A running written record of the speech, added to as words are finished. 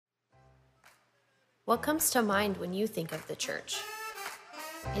What comes to mind when you think of the church?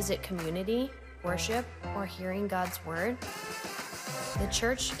 Is it community, worship, or hearing God's word? The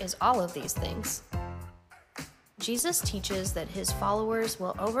church is all of these things. Jesus teaches that his followers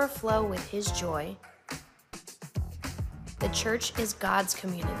will overflow with his joy. The church is God's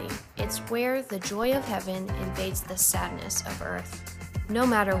community. It's where the joy of heaven invades the sadness of earth, no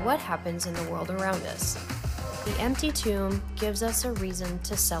matter what happens in the world around us. The empty tomb gives us a reason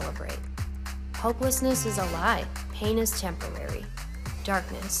to celebrate. Hopelessness is a lie. Pain is temporary.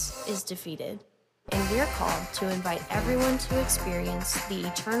 Darkness is defeated. And we're called to invite everyone to experience the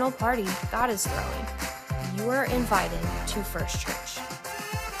eternal party God is throwing. You are invited to First Church.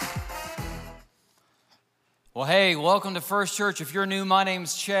 Well, hey, welcome to First Church. If you're new, my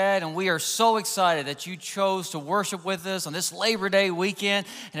name's Chad, and we are so excited that you chose to worship with us on this Labor Day weekend.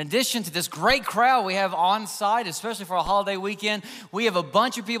 In addition to this great crowd we have on site, especially for a holiday weekend, we have a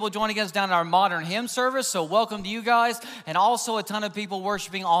bunch of people joining us down in our modern hymn service, so welcome to you guys, and also a ton of people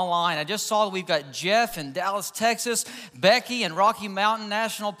worshiping online. I just saw that we've got Jeff in Dallas, Texas, Becky in Rocky Mountain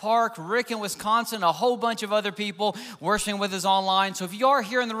National Park, Rick in Wisconsin, a whole bunch of other people worshiping with us online. So if you are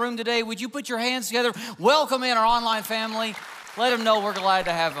here in the room today, would you put your hands together? Welcome in our online family. Let them know we're glad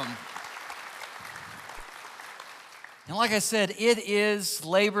to have them. And like I said, it is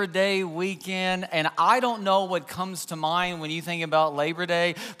Labor Day weekend, and I don't know what comes to mind when you think about Labor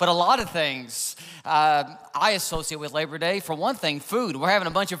Day, but a lot of things I associate with Labor Day. For one thing, food. We're having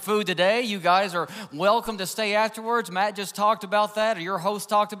a bunch of food today. You guys are welcome to stay afterwards. Matt just talked about that, or your host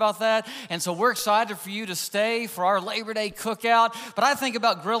talked about that, and so we're excited for you to stay for our Labor Day cookout. But I think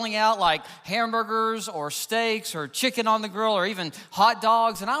about grilling out like hamburgers or steaks or chicken on the grill or even hot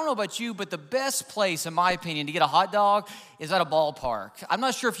dogs, and I don't know about you, but the best place, in my opinion, to get a hot dog is at a ballpark. I'm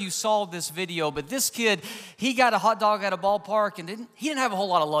not sure if you saw this video, but this kid, he got a hot dog at a ballpark and he didn't have a whole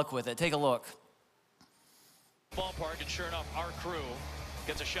lot of luck with it. Take a look. Ballpark, and sure enough, our crew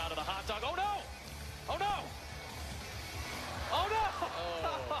gets a shot of the hot dog. Oh no! Oh no! Oh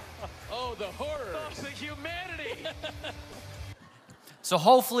no! Oh, the horror! Oh, the humanity! So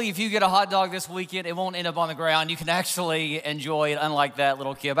hopefully if you get a hot dog this weekend, it won't end up on the ground. You can actually enjoy it, unlike that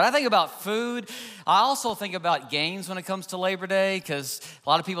little kid. But I think about food. I also think about games when it comes to Labor Day, because a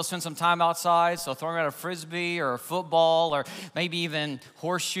lot of people spend some time outside, so throwing out a Frisbee or a football or maybe even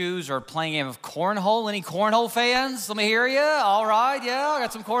horseshoes or playing a game of cornhole. Any cornhole fans? Let me hear you. All right, yeah, I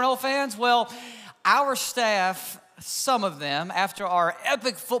got some cornhole fans. Well, our staff, some of them, after our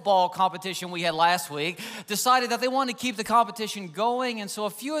epic football competition we had last week, decided that they wanted to keep the competition going, and so a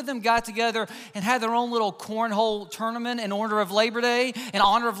few of them got together and had their own little cornhole tournament in honor of Labor Day,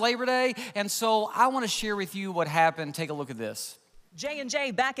 and so I want to share with you what happened. Take a look at this. J&J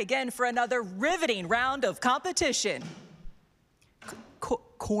back again for another riveting round of competition.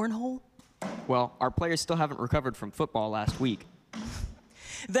 Cornhole? Well, our players still haven't recovered from football last week.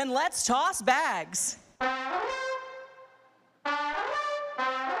 Then let's toss bags.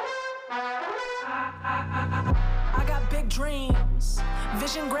 I got big dreams,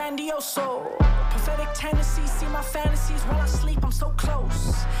 vision grandioso, prophetic tendencies, see my fantasies while I sleep, I'm so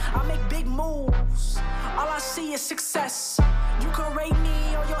close. I make big moves, all I see is success. You can rate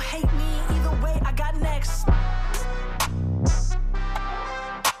me or you'll hate me, either way I got next.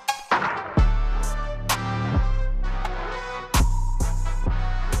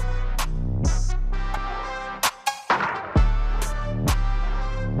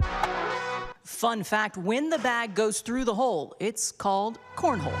 Fun fact, when the bag goes through the hole, it's called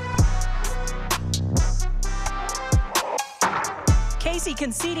cornhole. Casey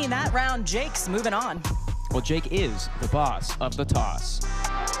conceding that round. Jake's moving on. Well, Jake is the boss of the toss.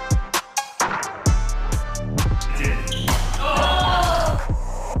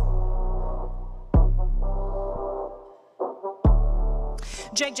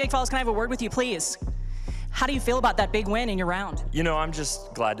 Jake Falls, can I have a word with you, please? How do you feel about that big win in your round? You know, I'm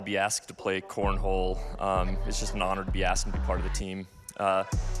just glad to be asked to play cornhole. It's just an honor to be asked to be part of the team.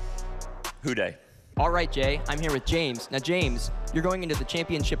 Hooday. All right, Jay, I'm here with James. Now, James, you're going into the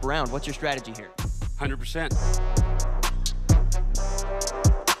championship round. What's your strategy here? 100%.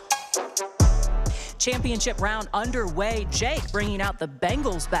 Championship round underway. Jake bringing out the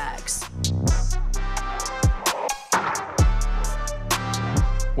Bengals bags.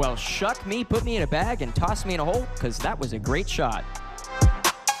 Well, shuck me, put me in a bag, and toss me in a hole, because that was a great shot.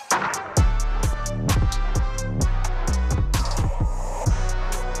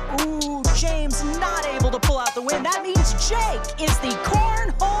 Ooh, James not able to pull out the win. That means Jake is the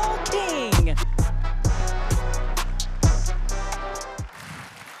Cornhole King.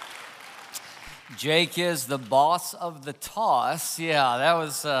 Jake is the boss of the toss. Yeah, that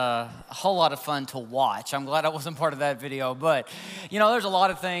was a whole lot of fun to watch. I'm glad I wasn't part of that video. But, you know, there's a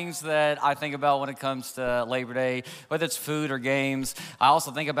lot of things that I think about when it comes to Labor Day, whether it's food or games. I also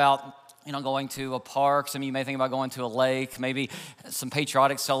think about, you know, going to a park. Some of you may think about going to a lake, maybe some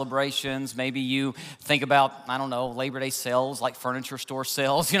patriotic celebrations. Maybe you think about, I don't know, Labor Day sales, like furniture store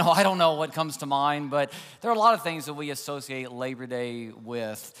sales. You know, I don't know what comes to mind, but there are a lot of things that we associate Labor Day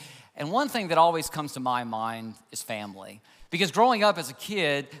with. And one thing that always comes to my mind is family. Because growing up as a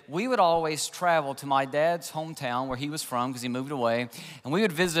kid, we would always travel to my dad's hometown where he was from because he moved away. And we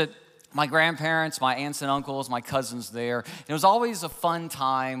would visit my grandparents, my aunts and uncles, my cousins there. And it was always a fun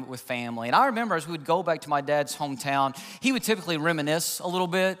time with family. And I remember as we would go back to my dad's hometown, he would typically reminisce a little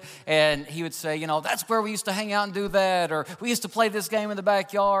bit. And he would say, you know, that's where we used to hang out and do that. Or we used to play this game in the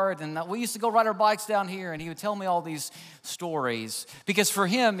backyard. And we used to go ride our bikes down here. And he would tell me all these stories. Because for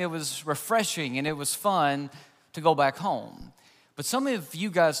him, it was refreshing and it was fun to go back home. But some of you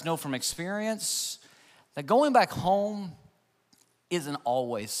guys know from experience that going back home isn't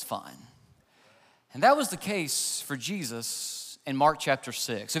always fun. And that was the case for Jesus in Mark chapter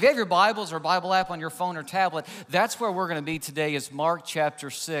 6. If you have your Bibles or Bible app on your phone or tablet, that's where we're going to be today, is Mark chapter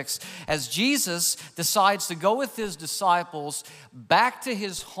 6, as Jesus decides to go with his disciples back to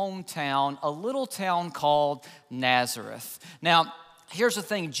his hometown, a little town called Nazareth. Now, here's the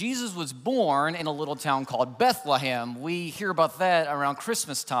thing, Jesus was born in a little town called Bethlehem. We hear about that around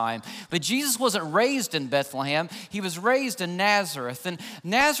Christmas time. But Jesus wasn't raised in Bethlehem. He was raised in Nazareth. And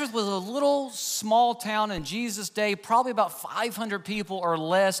Nazareth was a little small town in Jesus' day, probably about 500 people or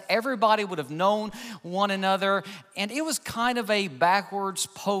less. Everybody would have known one another. And it was kind of a backwards,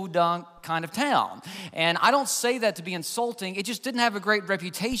 podunk kind of town. And I don't say that to be insulting. It just didn't have a great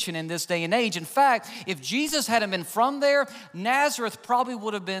reputation in this day and age. In fact, if Jesus hadn't been from there, Nazareth probably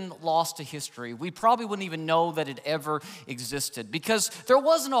would have been lost to history. We probably wouldn't even know that it ever existed because there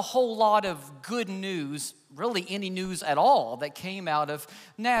wasn't a whole lot of good news, really any news at all, that came out of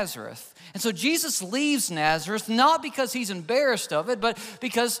Nazareth. And so Jesus leaves Nazareth not because he's embarrassed of it, but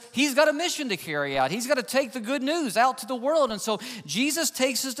because he's got a mission to carry out. He's got to take the good news out to the world. And so Jesus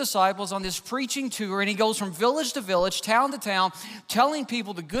takes his disciples on this preaching tour, and he goes from village to village, town to town, telling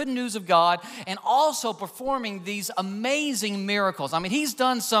people the good news of God and also performing these amazing miracles. I mean, he's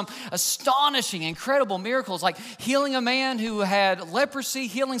done some astonishing, incredible miracles, like healing a man who had leprosy,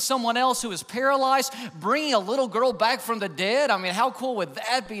 healing someone else who was paralyzed, bringing a little girl back from the dead. I mean, how cool would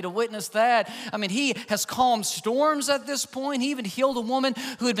that be to witness that? I mean, he has calmed storms at this point. He even healed a woman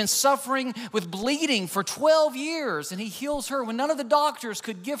who had been suffering with bleeding for 12 years, and he heals her when none of the doctors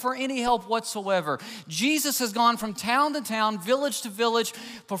could give her any help whatsoever. Jesus has gone from town to town, village to village,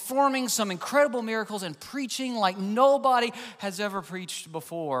 performing some incredible miracles and preaching like nobody has ever preached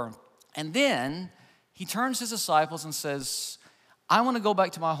before. And then he turns to his disciples and says, I want to go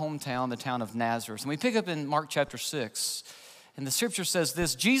back to my hometown, the town of Nazareth. And we pick up in Mark chapter 6. And the scripture says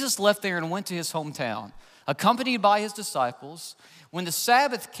this: Jesus left there and went to his hometown, accompanied by his disciples. When the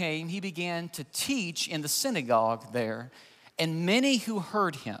Sabbath came, he began to teach in the synagogue there. And many who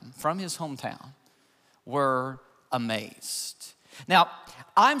heard him from his hometown were amazed. Now,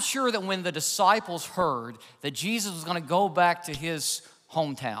 I'm sure that when the disciples heard that Jesus was going to go back to his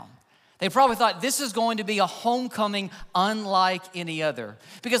hometown, they probably thought this is going to be a homecoming unlike any other.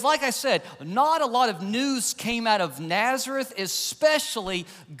 Because like I said, not a lot of news came out of Nazareth, especially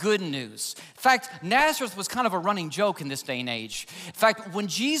good news. In fact, Nazareth was kind of a running joke in this day and age. In fact, when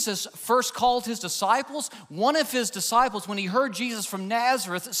Jesus first called his disciples, one of his disciples, when he heard Jesus from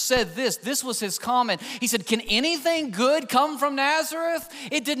Nazareth, said this was his comment. He said, "Can anything good come from Nazareth?"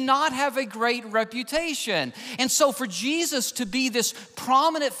 It did not have a great reputation. And so for Jesus to be this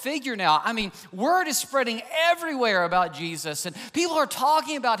prominent figure now, I mean, word is spreading everywhere about Jesus, and people are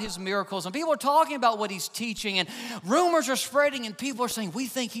talking about his miracles, and people are talking about what he's teaching, and rumors are spreading, and people are saying, we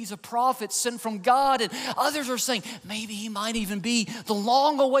think he's a prophet sent from God, and others are saying, maybe he might even be the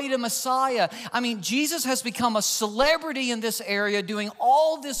long-awaited Messiah. I mean, Jesus has become a celebrity in this area doing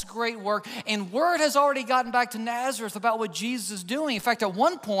all this great work, and word has already gotten back to Nazareth about what Jesus is doing. In fact, at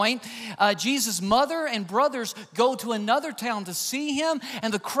one point, Jesus' mother and brothers go to another town to see him,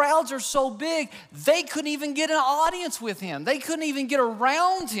 and the crowds are so big, they couldn't even get an audience with him. They couldn't even get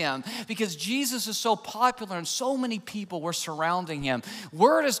around him because Jesus is so popular and so many people were surrounding him.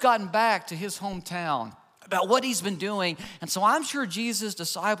 Word has gotten back to his hometown about what he's been doing. And so I'm sure Jesus'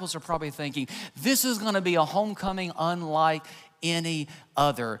 disciples are probably thinking, this is going to be a homecoming unlike any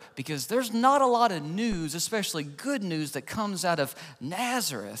other, because there's not a lot of news, especially good news, that comes out of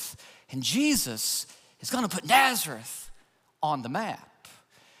Nazareth. And Jesus is going to put Nazareth on the map.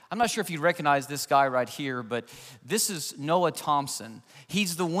 I'm not sure if you recognize this guy right here, but this is Noah Thompson.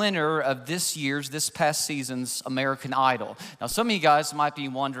 He's the winner of this past season's American Idol. Now, some of you guys might be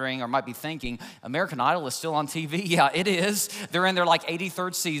wondering or might be thinking, American Idol is still on TV? Yeah, it is. They're in their like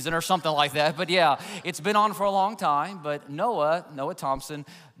 83rd season or something like that. But yeah, it's been on for a long time. But Noah Thompson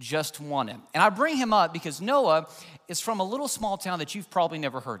just won it. And I bring him up because Noah is from a little small town that you've probably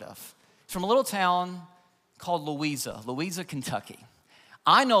never heard of. It's from a little town called Louisa, Kentucky.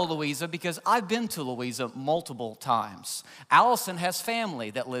 I know Louisa because I've been to Louisa multiple times. Allison has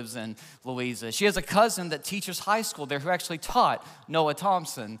family that lives in Louisa. She has a cousin that teaches high school there who actually taught Noah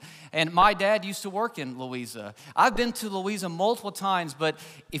Thompson. And my dad used to work in Louisa. I've been to Louisa multiple times, but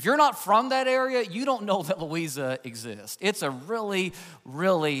if you're not from that area, you don't know that Louisa exists. It's a really,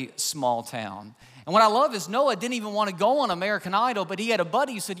 really small town. And what I love is Noah didn't even want to go on American Idol, but he had a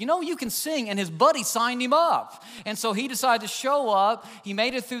buddy who said, you know, you can sing, and his buddy signed him up. And so he decided to show up. He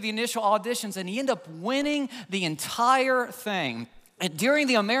made it through the initial auditions, and he ended up winning the entire thing. And during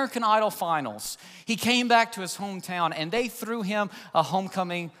the American Idol finals, he came back to his hometown, and they threw him a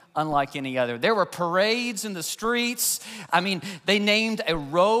homecoming unlike any other. There were parades in the streets. I mean, they named a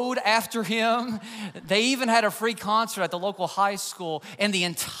road after him. They even had a free concert at the local high school, and the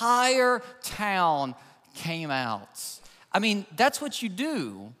entire town came out. I mean, that's what you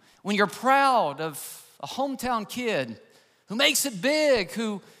do when you're proud of a hometown kid who makes it big,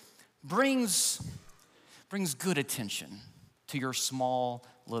 who brings good attention to your small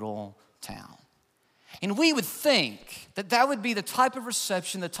little town. And we would think that that would be the type of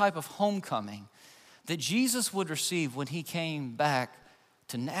reception, the type of homecoming that Jesus would receive when he came back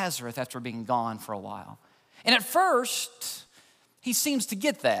to Nazareth after being gone for a while. And at first, he seems to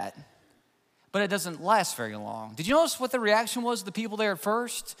get that, but it doesn't last very long. Did you notice what the reaction was of the people there at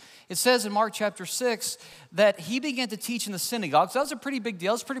first? It says in Mark chapter 6 that he began to teach in the synagogue. So that was a pretty big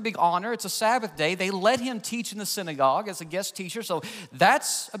deal. It's a pretty big honor. It's a Sabbath day. They let him teach in the synagogue as a guest teacher. So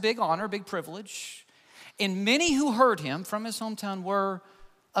that's a big honor, a big privilege. And many who heard him from his hometown were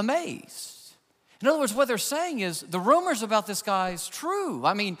amazed. In other words, what they're saying is the rumors about this guy is true.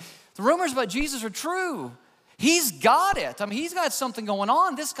 I mean, the rumors about Jesus are true. He's got it. I mean, he's got something going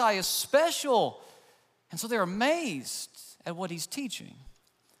on. This guy is special. And so they're amazed at what he's teaching.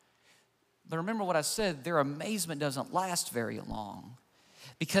 But remember what I said, their amazement doesn't last very long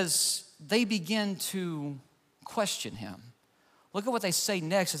because they begin to question him. Look at what they say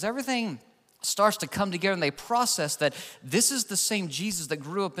next. As everything starts to come together and they process that this is the same Jesus that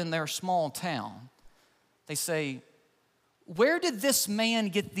grew up in their small town. They say, where did this man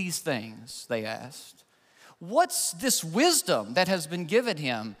get these things? They asked. What's this wisdom that has been given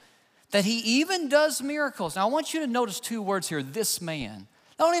him that he even does miracles? Now I want you to notice two words here, this man.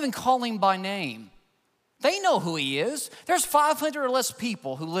 Don't even call him by name. They know who he is. There's 500 or less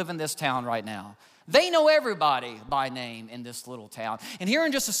people who live in this town right now. They know everybody by name in this little town. And here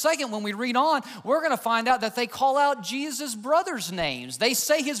in just a second, when we read on, we're going to find out that they call out Jesus' brothers' names. They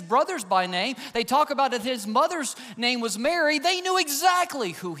say his brothers by name. They talk about that his mother's name was Mary. They knew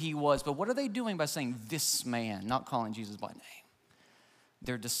exactly who he was. But what are they doing by saying this man, not calling Jesus by name?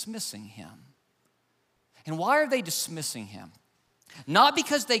 They're dismissing him. And why are they dismissing him? Not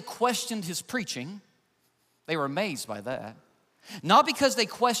because they questioned his preaching. They were amazed by that. Not because they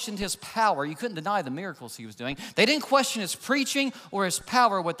questioned his power. You couldn't deny the miracles he was doing. They didn't question his preaching or his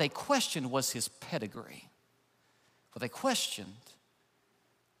power. What they questioned was his pedigree. What they questioned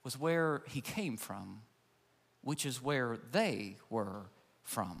was where he came from, which is where they were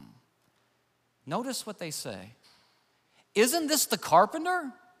from. Notice what they say. Isn't this the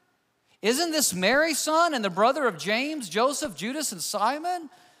carpenter? Isn't this Mary's son and the brother of James, Joseph, Judas, and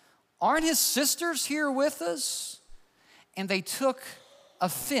Simon? Aren't his sisters here with us? And they took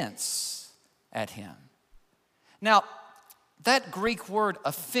offense at him. Now, that Greek word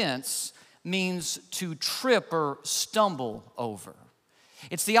offense means to trip or stumble over.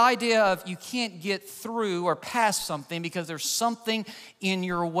 It's the idea of you can't get through or past something because there's something in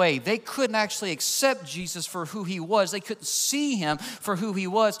your way. They couldn't actually accept Jesus for who he was. They couldn't see him for who he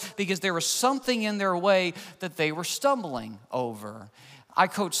was because there was something in their way that they were stumbling over. I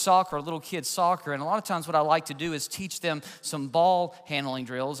coach soccer, little kids soccer, and a lot of times what I like to do is teach them some ball handling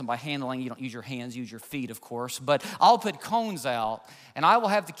drills. And by handling, you don't use your hands, use your feet, of course. But I'll put cones out, and I will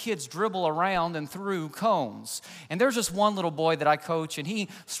have the kids dribble around and through cones. And there's just one little boy that I coach, and he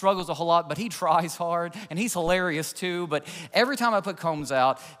struggles a whole lot, but he tries hard, and he's hilarious too. But every time I put cones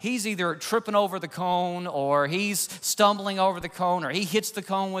out, he's either tripping over the cone, or he's stumbling over the cone, or he hits the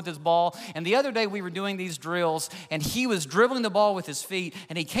cone with his ball. And the other day we were doing these drills, and he was dribbling the ball with his feet, feet,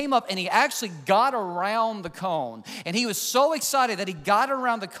 and he came up and he actually got around the cone. And he was so excited that he got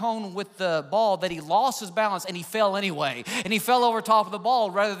around the cone with the ball that he lost his balance and he fell anyway. And he fell over top of the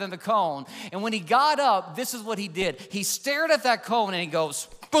ball rather than the cone. And when he got up, this is what he did. He stared at that cone and he goes,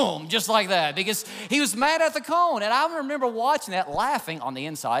 boom, just like that, because he was mad at the cone. And I remember watching that, laughing on the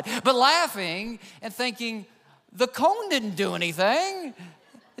inside, but laughing and thinking, the cone didn't do anything.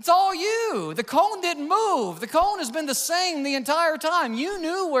 It's all you. The cone didn't move. The cone has been the same the entire time. You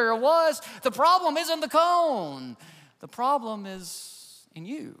knew where it was. The problem isn't the cone. The problem is in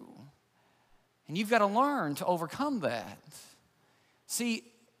you. And you've got to learn to overcome that. See,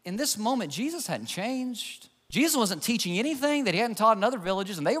 in this moment, Jesus hadn't changed. Jesus wasn't teaching anything that he hadn't taught in other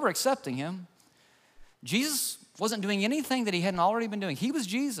villages, and they were accepting him. Jesus wasn't doing anything that he hadn't already been doing. He was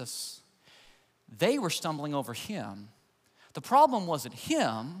Jesus. They were stumbling over him. The problem wasn't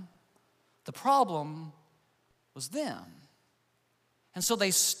him. The problem was them. And so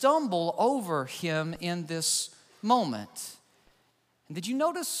they stumble over him in this moment. And did you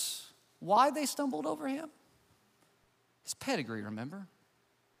notice why they stumbled over him? His pedigree, remember?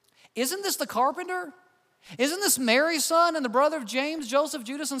 Isn't this the carpenter? Isn't this Mary's son and the brother of James, Joseph,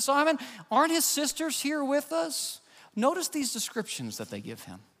 Judas, and Simon? Aren't his sisters here with us? Notice these descriptions that they give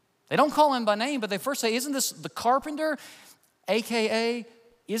him. They don't call him by name, but they first say, isn't this the carpenter? AKA,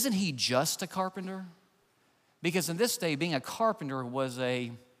 isn't he just a carpenter? Because in this day, being a carpenter was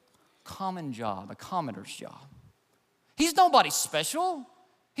a common job, a commoner's job. He's nobody special.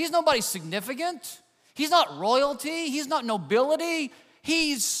 He's nobody significant. He's not royalty. He's not nobility.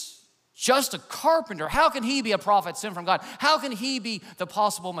 He's just a carpenter. How can he be a prophet sent from God? How can he be the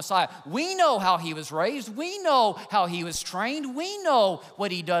possible Messiah? We know how he was raised. We know how he was trained. We know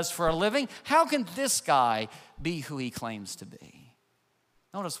what he does for a living. How can this guy be who he claims to be?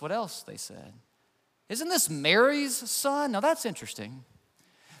 Notice what else they said. Isn't this Mary's son? Now that's interesting.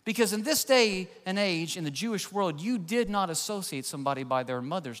 Because in this day and age, in the Jewish world, you did not associate somebody by their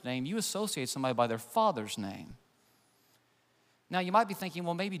mother's name. You associate somebody by their father's name. Now, you might be thinking,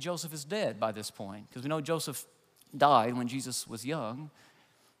 well, maybe Joseph is dead by this point, because we know Joseph died when Jesus was young.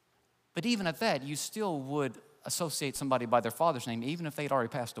 But even at that, you still would associate somebody by their father's name, even if they'd already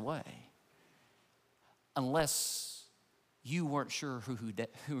passed away, unless you weren't sure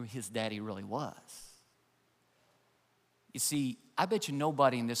who his daddy really was. You see, I bet you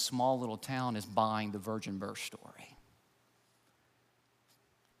nobody in this small little town is buying the virgin birth story.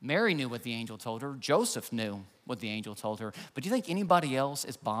 Mary knew what the angel told her. Joseph knew what the angel told her. But do you think anybody else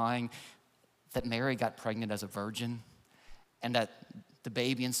is buying that Mary got pregnant as a virgin and that the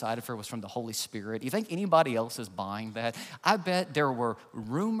baby inside of her was from the Holy Spirit? Do you think anybody else is buying that? I bet there were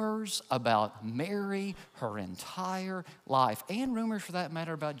rumors about Mary her entire life, and rumors for that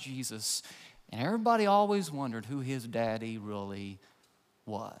matter about Jesus. And everybody always wondered who his daddy really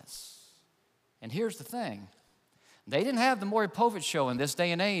was. And here's the thing. They didn't have the Maury Povich show in this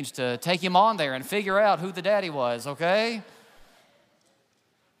day and age to take him on there and figure out who the daddy was, okay?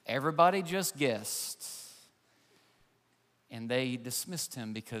 Everybody just guessed. And they dismissed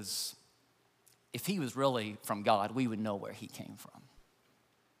him because if he was really from God, we would know where he came from.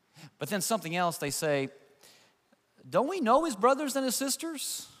 But then something else, they say, don't we know his brothers and his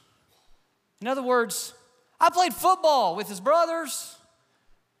sisters? In other words, I played football with his brothers.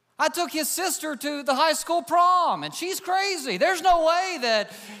 I took his sister to the high school prom, and she's crazy. There's no way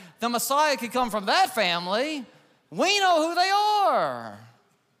that the Messiah could come from that family. We know who they are.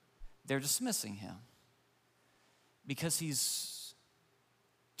 They're dismissing him because he's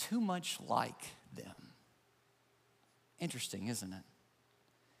too much like them. Interesting, isn't it?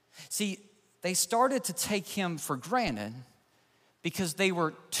 See, they started to take him for granted because they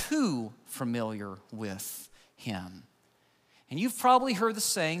were too familiar with him. And you've probably heard the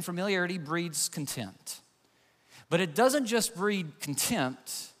saying, familiarity breeds contempt. But it doesn't just breed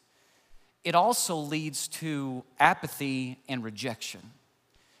contempt, it also leads to apathy and rejection.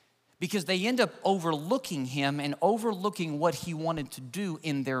 Because they end up overlooking him and overlooking what he wanted to do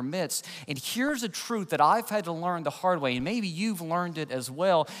in their midst. And here's a truth that I've had to learn the hard way, and maybe you've learned it as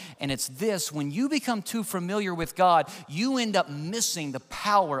well, and it's this: when you become too familiar with God, you end up missing the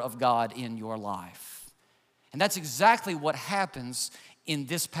power of God in your life. And that's exactly what happens in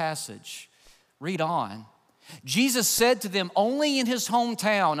this passage. Read on. Jesus said to them, only in his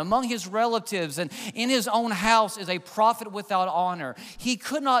hometown, among his relatives, and in his own house is a prophet without honor. He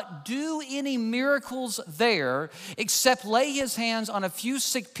could not do any miracles there except lay his hands on a few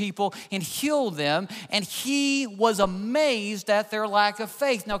sick people and heal them, and he was amazed at their lack of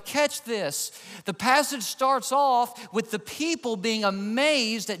faith. Now catch this. The passage starts off with the people being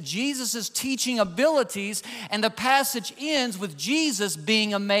amazed at Jesus' teaching abilities, and the passage ends with Jesus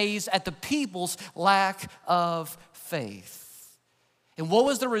being amazed at the people's lack of faith. And what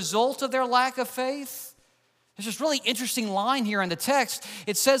was the result of their lack of faith? There's this really interesting line here in the text.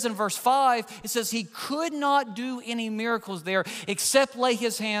 It says in verse 5, it says, he could not do any miracles there except lay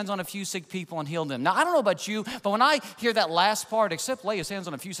his hands on a few sick people and heal them. Now, I don't know about you, but when I hear that last part, except lay his hands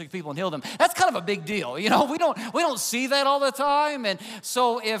on a few sick people and heal them, that's kind of a big deal. You know, we don't see that all the time. And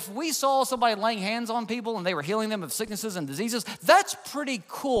so if we saw somebody laying hands on people and they were healing them of sicknesses and diseases, that's pretty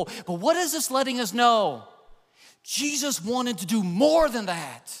cool. But what is this letting us know? Jesus wanted to do more than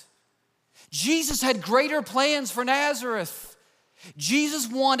that. Jesus had greater plans for Nazareth. Jesus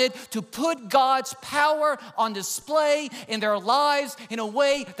wanted to put God's power on display in their lives in a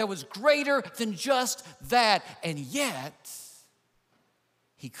way that was greater than just that. And yet,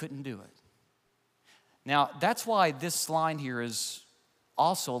 he couldn't do it. Now, that's why this line here is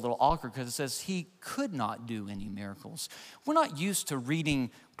also a little awkward, because it says he could not do any miracles. We're not used to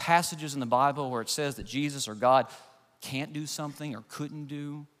reading passages in the Bible where it says that Jesus or God can't do something or couldn't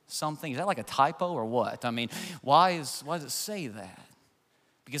do something. Is that like a typo or what? I mean, why does it say that?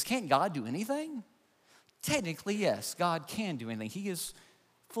 Because can't God do anything? Technically, yes, God can do anything. He is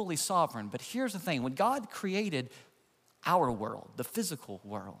fully sovereign. But here's the thing. When God created our world, the physical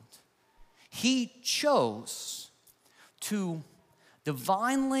world, he chose to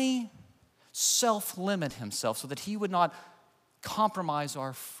divinely self-limit himself so that he would not compromise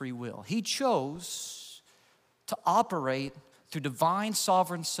our free will. He chose to operate through divine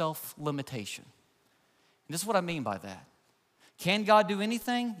sovereign self-limitation. And this is what I mean by that. Can God do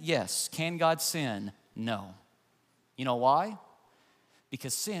anything? Yes. Can God sin? No. You know why?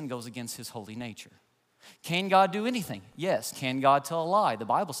 Because sin goes against his holy nature. Can God do anything? Yes. Can God tell a lie? The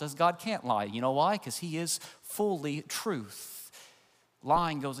Bible says God can't lie. You know why? Because he is fully truth.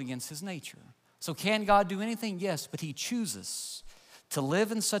 Lying goes against his nature. So can God do anything? Yes, but he chooses to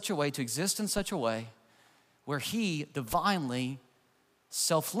live in such a way, to exist in such a way where he divinely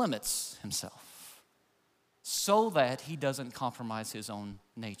self-limits himself so that he doesn't compromise his own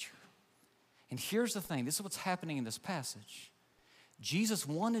nature. And here's the thing. This is what's happening in this passage. Jesus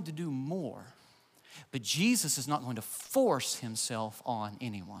wanted to do more, but Jesus is not going to force himself on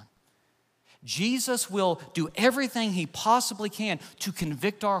anyone. Jesus will do everything he possibly can to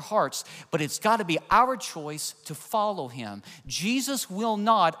convict our hearts, but it's got to be our choice to follow him. Jesus will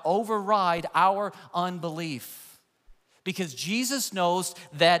not override our unbelief, because Jesus knows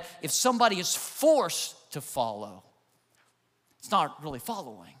that if somebody is forced to follow, it's not really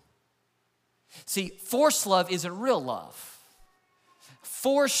following. See, forced love isn't real love.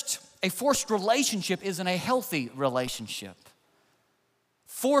 A forced relationship isn't a healthy relationship.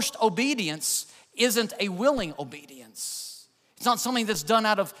 Forced obedience isn't a willing obedience. It's not something that's done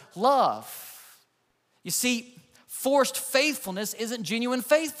out of love. You see, forced faithfulness isn't genuine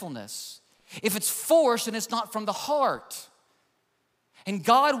faithfulness. If it's forced, then it's not from the heart. And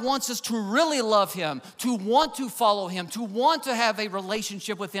God wants us to really love him, to want to follow him, to want to have a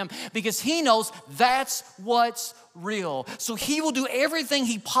relationship with him, because he knows that's what's real. So he will do everything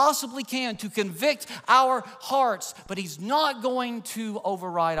he possibly can to convict our hearts, but he's not going to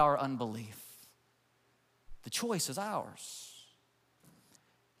override our unbelief. The choice is ours.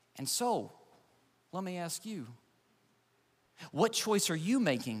 And so, let me ask you, what choice are you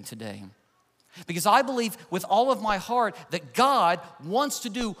making today? Because I believe with all of my heart that God wants to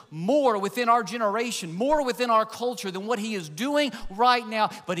do more within our generation, more within our culture than what he is doing right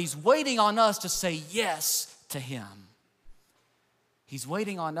now, but he's waiting on us to say yes to him. He's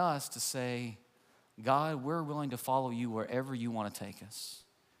waiting on us to say, God, we're willing to follow you wherever you want to take us.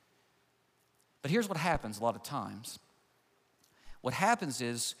 But here's what happens a lot of times. What happens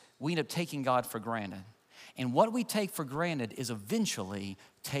is we end up taking God for granted. And what we take for granted is eventually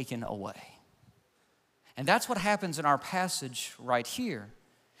taken away. And that's what happens in our passage right here.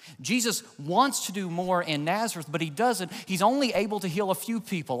 Jesus wants to do more in Nazareth, but he doesn't. He's only able to heal a few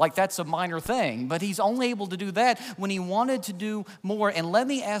people. Like, that's a minor thing, but he's only able to do that when he wanted to do more. And let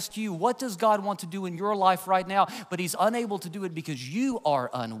me ask you, what does God want to do in your life right now, but he's unable to do it because you are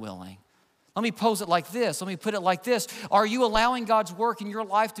unwilling? Let me pose it like this. Let me put it like this. Are you allowing God's work in your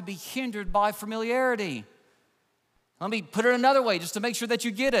life to be hindered by familiarity? Let me put it another way just to make sure that you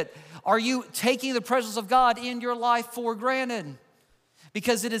get it. Are you taking the presence of God in your life for granted?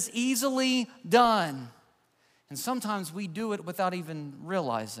 Because it is easily done. And sometimes we do it without even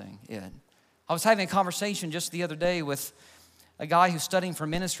realizing it. I was having a conversation just the other day with a guy who's studying for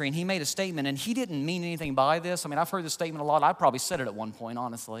ministry, and he made a statement, and he didn't mean anything by this. I mean, I've heard this statement a lot. I probably said it at one point,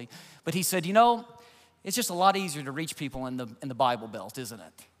 honestly. But he said, it's just a lot easier to reach people in the Bible Belt, isn't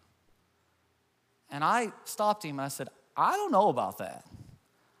it? And I stopped him, and I said, I don't know about that.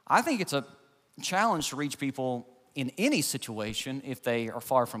 I think it's a challenge to reach people in any situation if they are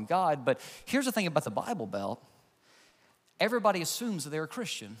far from God. But here's the thing about the Bible Belt. Everybody assumes that they're a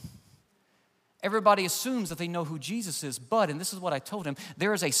Christian. Everybody assumes that they know who Jesus is. But, and this is what I told him,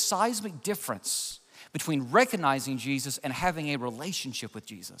 there is a seismic difference between recognizing Jesus and having a relationship with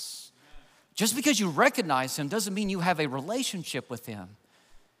Jesus. Just because you recognize him doesn't mean you have a relationship with him.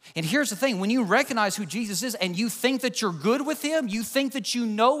 And here's the thing, when you recognize who Jesus is and you think that you're good with him, you think that you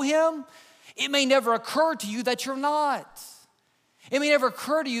know him, it may never occur to you that you're not. It may never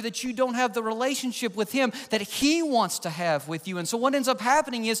occur to you that you don't have the relationship with him that he wants to have with you. And so what ends up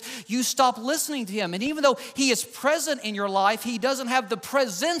happening is you stop listening to him. And even though he is present in your life, he doesn't have the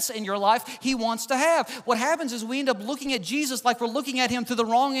presence in your life he wants to have. What happens is we end up looking at Jesus like we're looking at him through the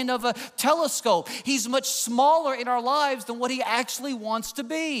wrong end of a telescope. He's much smaller in our lives than what he actually wants to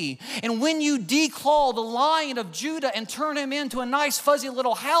be. And when you declaw the Lion of Judah and turn him into a nice fuzzy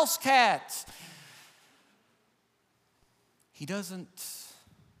little house cat,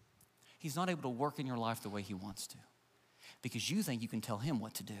 he's not able to work in your life the way he wants to because you think you can tell him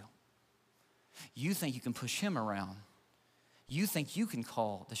what to do. You think you can push him around. You think you can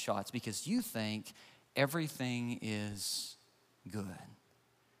call the shots because you think everything is good.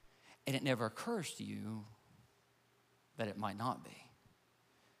 And it never occurs to you that it might not be.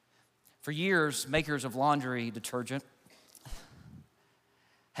 For years, makers of laundry detergent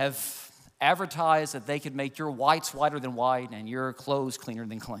have advertise that they could make your whites whiter than white and your clothes cleaner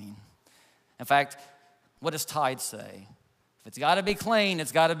than clean. In fact, what does Tide say? If it's got to be clean,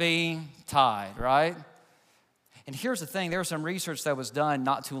 it's got to be Tide, right? And here's the thing. There was some research that was done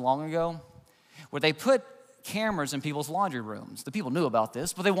not too long ago where they put cameras in people's laundry rooms. The people knew about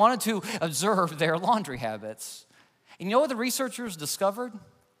this, but they wanted to observe their laundry habits. And you know what the researchers discovered?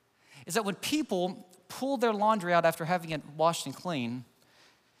 Is that when people pulled their laundry out after having it washed and cleaned,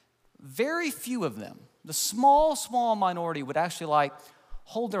 very few of them, the small minority would actually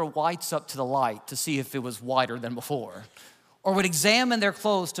hold their whites up to the light to see if it was whiter than before, or would examine their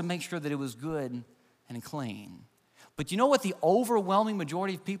clothes to make sure that it was good and clean. But you know what the overwhelming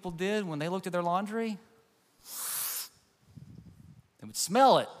majority of people did when they looked at their laundry? They would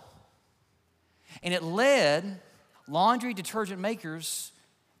smell it. And it led laundry detergent makers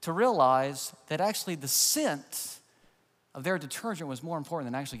to realize that actually the scent of their detergent was more important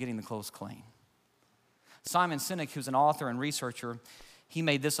than actually getting the clothes clean. Simon Sinek, who's an author and researcher, he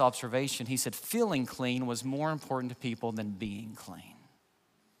made this observation. He said, feeling clean was more important to people than being clean.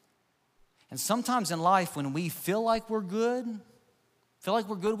 And sometimes in life, when we feel like we're good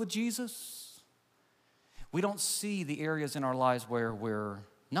with Jesus, we don't see the areas in our lives where we're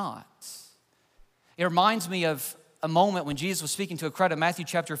not. It reminds me of a moment when Jesus was speaking to a crowd in Matthew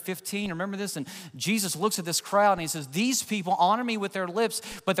chapter 15. Remember this? And Jesus looks at this crowd and he says, these people honor me with their lips,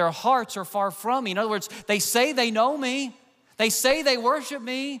 but their hearts are far from me. In other words, they say they know me. They say they worship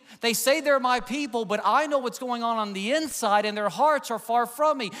me. They say they're my people, but I know what's going on the inside and their hearts are far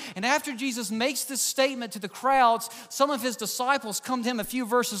from me. And after Jesus makes this statement to the crowds, some of his disciples come to him a few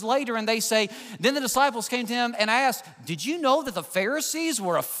verses later and they say, then the disciples came to him and asked, did you know that the Pharisees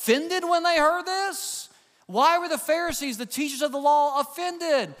were offended when they heard this? Why were the Pharisees, the teachers of the law,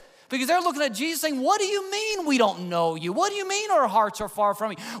 offended? Because they're looking at Jesus saying, what do you mean we don't know you? What do you mean our hearts are far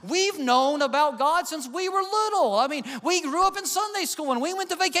from you? We've known about God since we were little. I mean, we grew up in Sunday school and we went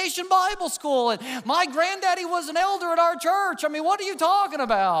to vacation Bible school and my granddaddy was an elder at our church. I mean, what are you talking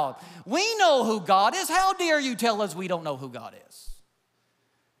about? We know who God is. How dare you tell us we don't know who God is?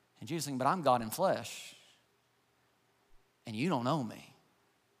 And Jesus saying, but I'm God in flesh and you don't know me.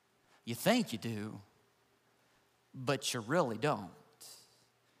 You think you do, but you really don't.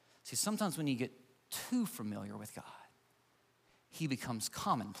 See, sometimes when you get too familiar with God, he becomes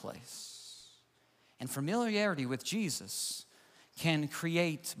commonplace. And familiarity with Jesus can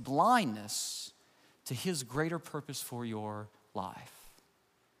create blindness to his greater purpose for your life.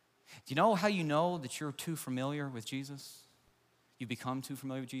 Do you know how you know that you're too familiar with Jesus? You become too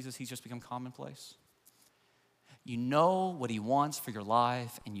familiar with Jesus, he's just become commonplace. You know what he wants for your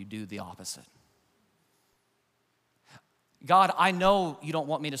life and you do the opposite. God, I know you don't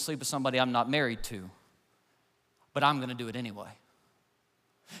want me to sleep with somebody I'm not married to. but I'm going to do it anyway.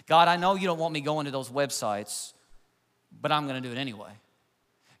 God, I know you don't want me going to those websites, but I'm going to do it anyway.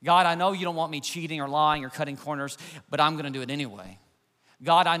 God, I know you don't want me cheating or lying or cutting corners, but I'm going to do it anyway.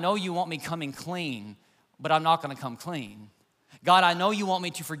 God, I know you want me coming clean, but I'm not going to come clean. God, I know you want me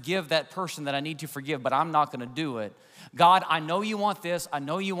to forgive that person that I need to forgive, but I'm not going to do it. God, I know you want this, I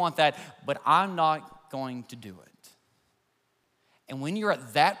know you want that, but I'm not going to do it. And when you're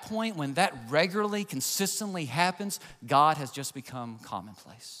at that point, when that regularly, consistently happens, God has just become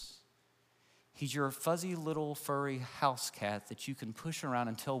commonplace. He's your fuzzy little furry house cat that you can push around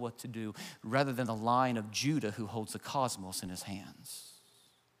and tell what to do, rather than the Lion of Judah who holds the cosmos in his hands.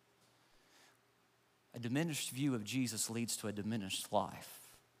 A diminished view of Jesus leads to a diminished life.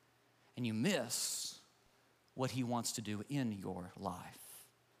 And you miss what he wants to do in your life.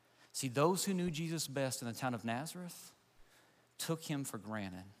 See, those who knew Jesus best in the town of Nazareth took him for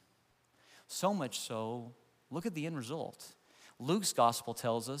granted. So much so, look at the end result. Luke's gospel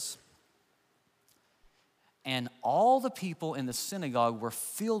tells us, and all the people in the synagogue were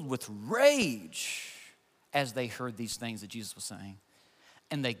filled with rage as they heard these things that Jesus was saying.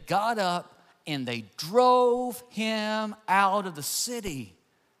 And they got up and they drove him out of the city.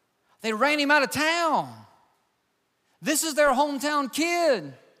 They ran him out of town. This is their hometown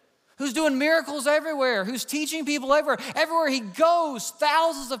kid who's doing miracles everywhere, who's teaching people everywhere. Everywhere he goes,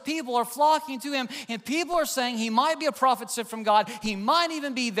 thousands of people are flocking to him, and people are saying he might be a prophet sent from God. He might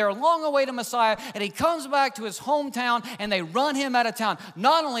even be their long-awaited Messiah, and he comes back to his hometown, and they run him out of town.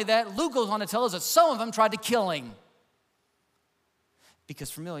 Not only that, Luke goes on to tell us that some of them tried to kill him, because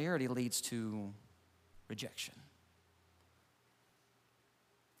familiarity leads to rejection.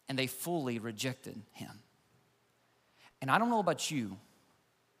 And they fully rejected him. And I don't know about you,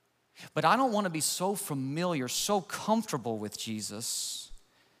 but I don't want to be so familiar, so comfortable with Jesus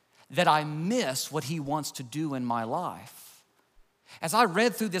that I miss what he wants to do in my life. As I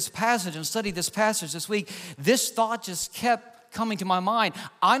read through this passage and studied this passage this week, this thought just kept coming to my mind.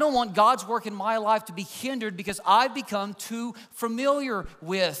 I don't want God's work in my life to be hindered because I've become too familiar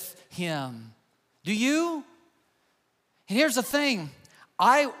with him. Do you? And here's the thing.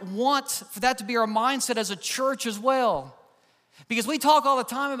 I want for that to be our mindset as a church as well. Because we talk all the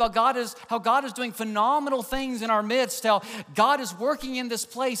time about how God is doing phenomenal things in our midst, how God is working in this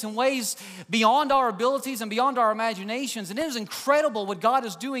place in ways beyond our abilities and beyond our imaginations. And it is incredible what God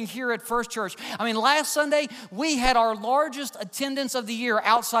is doing here at First Church. I mean, last Sunday, we had our largest attendance of the year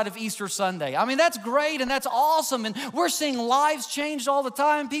outside of Easter Sunday. I mean, that's great and that's awesome. And we're seeing lives changed all the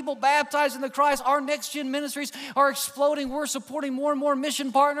time, people baptized into Christ. Our next-gen ministries are exploding. We're supporting more and more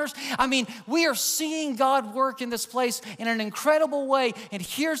mission partners. I mean, we are seeing God work in this place in an incredible way. And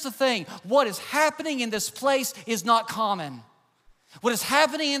here's the thing, what is happening in this place is not common. What is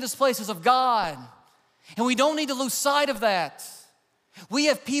happening in this place is of God. And we don't need to lose sight of that. We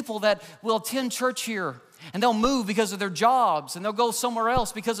have people that will attend church here and they'll move because of their jobs, and they'll go somewhere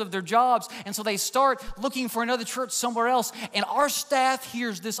else because of their jobs, and so they start looking for another church somewhere else. And our staff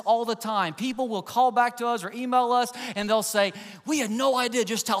hears this all the time. People will call back to us or email us, and they'll say, we had no idea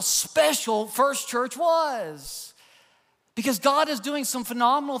just how special First Church was. Because God is doing some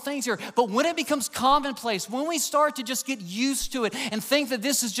phenomenal things here. But when it becomes commonplace, when we start to just get used to it and think that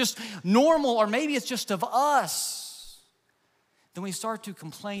this is just normal, or maybe it's just of us, then we start to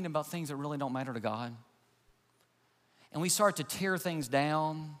complain about things that really don't matter to God. And we start to tear things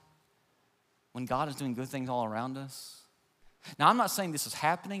down when God is doing good things all around us. Now, I'm not saying this is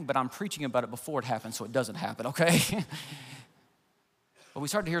happening, but I'm preaching about it before it happens so it doesn't happen, okay? But we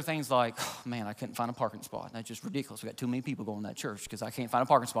start to hear things like, oh, man, I couldn't find a parking spot. That's just ridiculous. We got too many people going to that church because I can't find a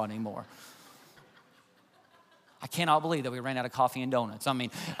parking spot anymore. I cannot believe that we ran out of coffee and donuts. I mean,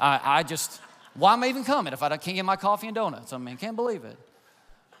 why am I even coming if I can't get my coffee and donuts? I mean, can't believe it.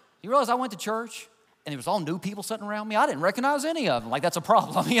 You realize I went to church and it was all new people sitting around me? I didn't recognize any of them. Like, that's a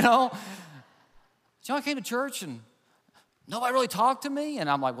problem, you know? So I came to church and nobody really talked to me. And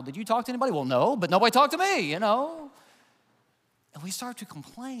I'm like, well, did you talk to anybody? Well, no, but nobody talked to me, you know? And we start to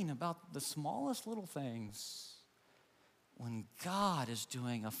complain about the smallest little things when God is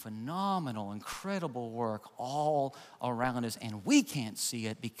doing a phenomenal, incredible work all around us, and we can't see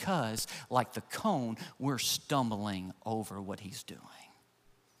it because, like the cone, we're stumbling over what he's doing.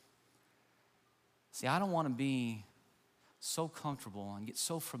 See, I don't want to be so comfortable and get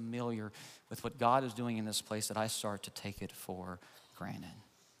so familiar with what God is doing in this place that I start to take it for granted.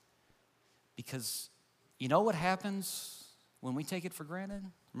 Because you know what happens when we take it for granted?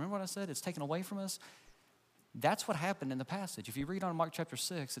 Remember what I said? It's taken away from us. That's what happened in the passage. If you read on Mark chapter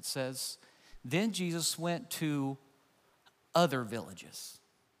 6, it says, then Jesus went to other villages.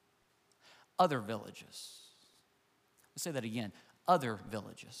 Other villages. Let's say that again. Other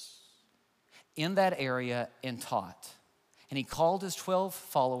villages in that area and taught. And he called his 12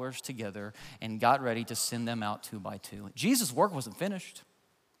 followers together and got ready to send them out 2 by 2. Jesus' work wasn't finished.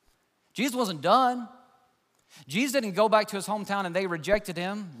 Jesus wasn't done. Jesus didn't go back to his hometown and they rejected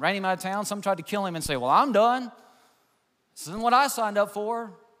him, ran him out of town. Some tried to kill him and say, well, I'm done. This isn't what I signed up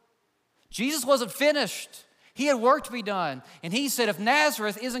for. Jesus wasn't finished. He had work to be done. And he said, if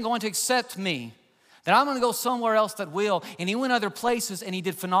Nazareth isn't going to accept me, then I'm going to go somewhere else that will. And he went other places and he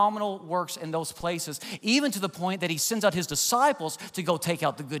did phenomenal works in those places, even to the point that he sends out his disciples to go take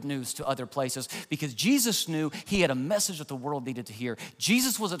out the good news to other places, because Jesus knew he had a message that the world needed to hear.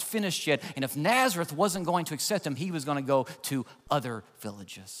 Jesus wasn't finished yet, and if Nazareth wasn't going to accept him, he was going to go to other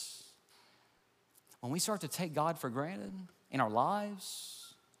villages. When we start to take God for granted in our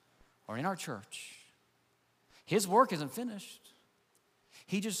lives or in our church, his work isn't finished.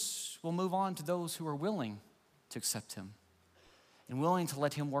 He just will move on to those who are willing to accept him and willing to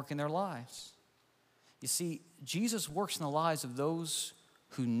let him work in their lives. You see, Jesus works in the lives of those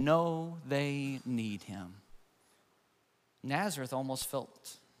who know they need him. Nazareth almost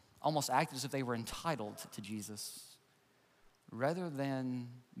acted as if they were entitled to Jesus rather than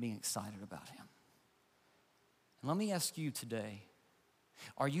being excited about him. And let me ask you today,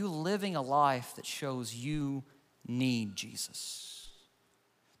 are you living a life that shows you need Jesus?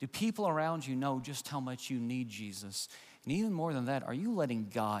 Do people around you know just how much you need Jesus? And even more than that, are you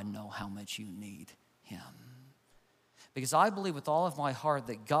letting God know how much you need him? Because I believe with all of my heart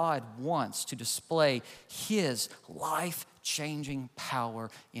that God wants to display his life-changing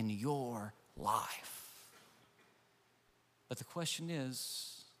power in your life. But the question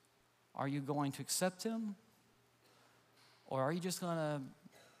is, are you going to accept him? Or are you just going to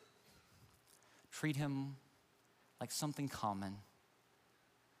treat him like something common?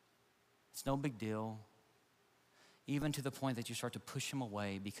 It's no big deal, even to the point that you start to push him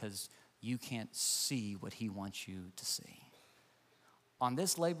away because you can't see what he wants you to see. On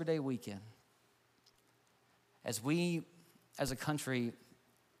this Labor Day weekend, as we, as a country,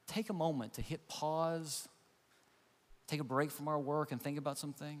 take a moment to hit pause, take a break from our work and think about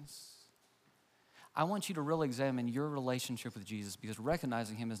some things, I want you to really examine your relationship with Jesus, because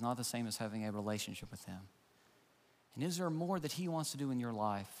recognizing him is not the same as having a relationship with him. And is there more that he wants to do in your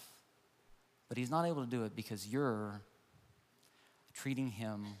life? But he's not able to do it because you're treating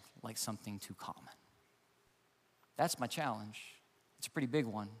him like something too common. That's my challenge. It's a pretty big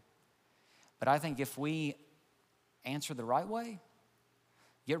one. But I think if we answer the right way,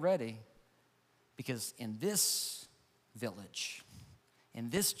 get ready, because in this village, in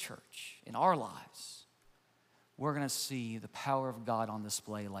this church, in our lives, we're going to see the power of God on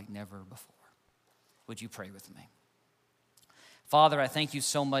display like never before. Would you pray with me? Father, I thank you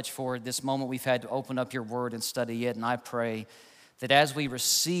so much for this moment we've had to open up your word and study it. And I pray that as we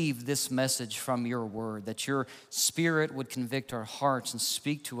receive this message from your word, that your spirit would convict our hearts and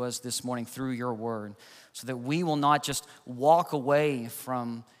speak to us this morning through your word, so that we will not just walk away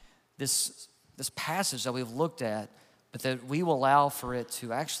from this passage that we've looked at, but that we will allow for it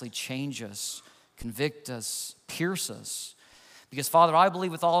to actually change us, convict us, pierce us. Because, Father, I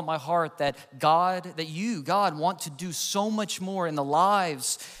believe with all of my heart that God, want to do so much more in the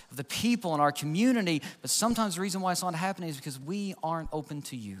lives of the people in our community. But sometimes the reason why it's not happening is because we aren't open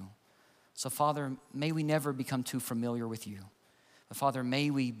to you. So, Father, may we never become too familiar with you. But, Father,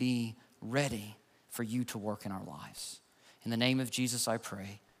 may we be ready for you to work in our lives. In the name of Jesus, I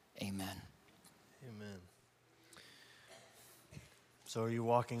pray. Amen. Amen. So are you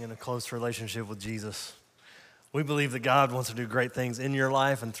walking in a close relationship with Jesus? We believe that God wants to do great things in your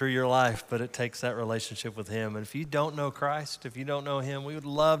life and through your life, but it takes that relationship with him. And if you don't know Christ, if you don't know him, we would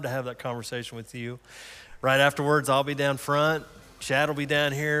love to have that conversation with you. Right afterwards, I'll be down front. Chad will be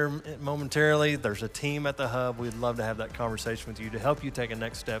down here momentarily. There's a team at the hub. We'd love to have that conversation with you to help you take a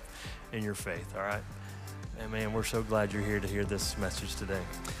next step in your faith, all right? And man, we're so glad you're here to hear this message today.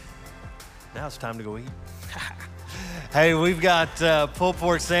 Now it's time to go eat. Hey, we've got pulled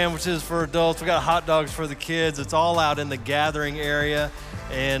pork sandwiches for adults. We've got hot dogs for the kids. It's all out in the gathering area.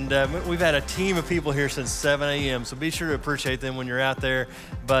 And we've had a team of people here since 7 a.m., so be sure to appreciate them when you're out there.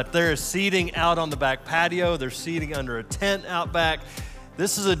 But there is seating out on the back patio. There's seating under a tent out back.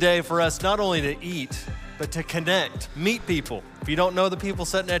 This is a day for us not only to eat, but to connect, meet people. If you don't know the people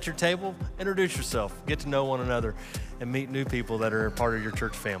sitting at your table, introduce yourself, get to know one another, and meet new people that are part of your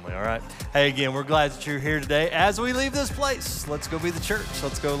church family, all right? Hey, again, we're glad that you're here today. As we leave this place, let's go be the church.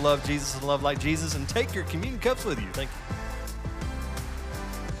 Let's go love Jesus and love like Jesus, and take your communion cups with you. Thank you.